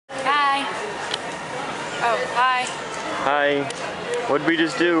Oh, hi. Hi. What did we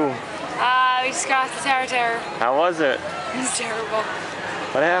just do? We just crossed the Tower of Terror. How was it? It was terrible.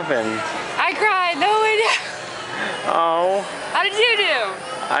 What happened? I cried. No idea. Oh. How did you do?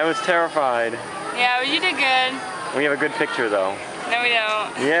 I was terrified. Yeah, well, you did good. We have a good picture though. No, we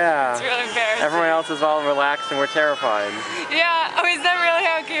don't. Yeah. It's really embarrassing. Everyone else is all relaxed and we're terrified. Yeah. Oh, is that really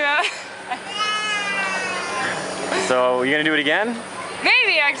how it came out? So, you gonna do it again?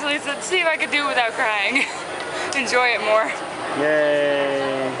 Maybe, actually. So let's see if I could do it without crying. Enjoy it more.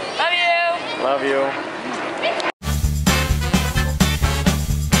 Yay. Love you. Love you.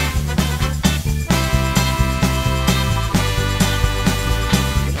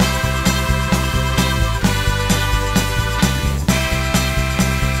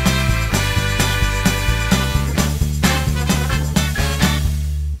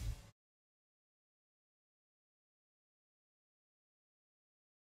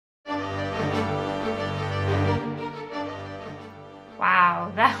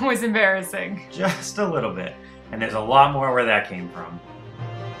 Wow, that was embarrassing. Just a little bit. And there's a lot more where that came from.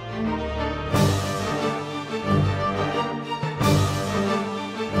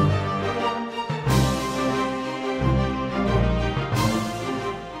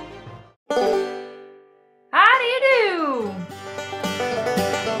 How do you do?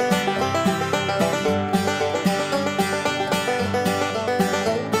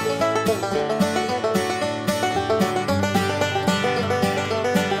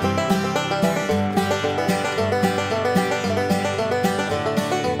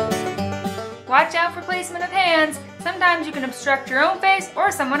 Watch out for placement of hands. Sometimes you can obstruct your own face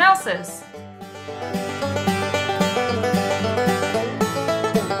or someone else's.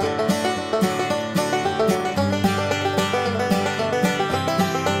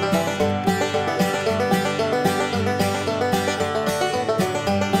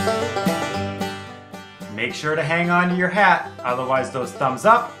 Make sure to hang on to your hat, otherwise those thumbs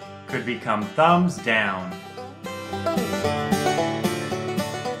up could become thumbs down.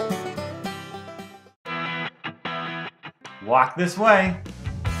 Walk this way.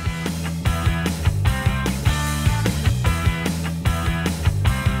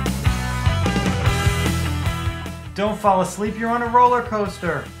 Don't fall asleep, you're on a roller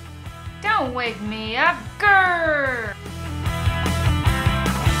coaster. Don't wake me up, grrr!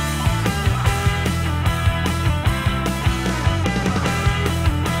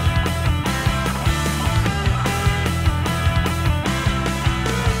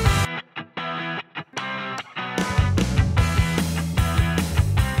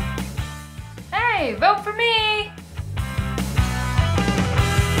 Hey, vote for me!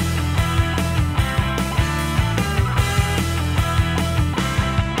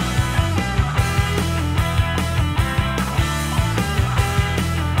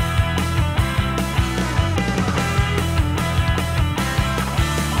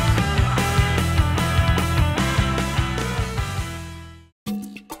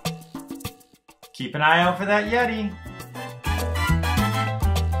 Keep an eye out for that Yeti.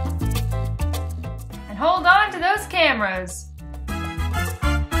 And hold on to those cameras.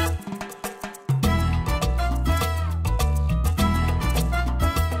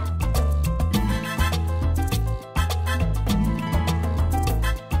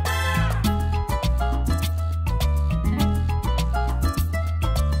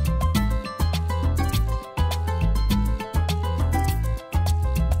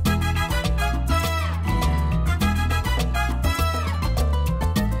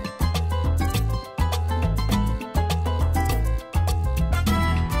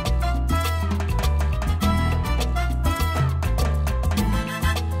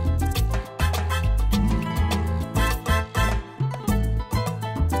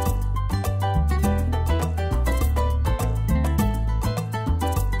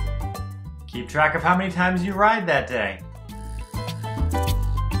 Keep track of how many times you ride that day.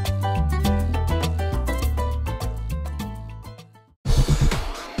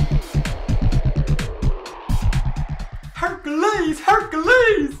 Hercules!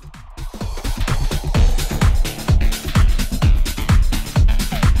 Hercules!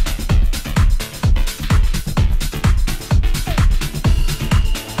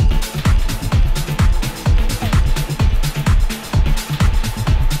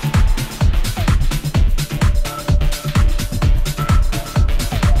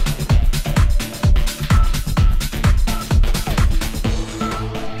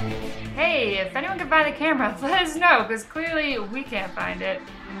 If anyone can find the camera, let us know, because clearly we can't find it.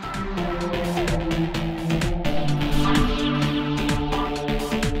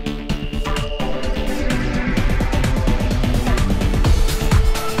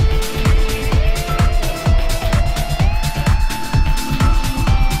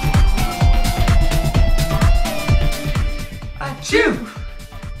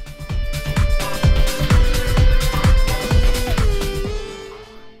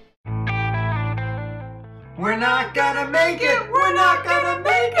 We're not gonna make it! We're not gonna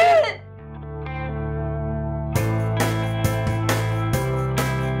make it!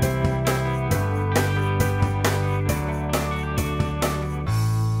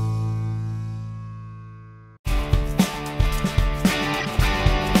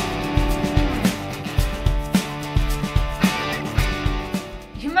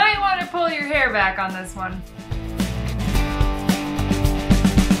 You might want to pull your hair back on this one.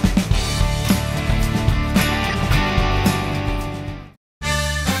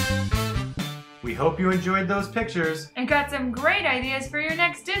 We hope you enjoyed those pictures. And got some great ideas for your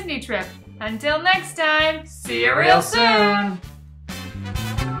next Disney trip. Until next time, see you real soon!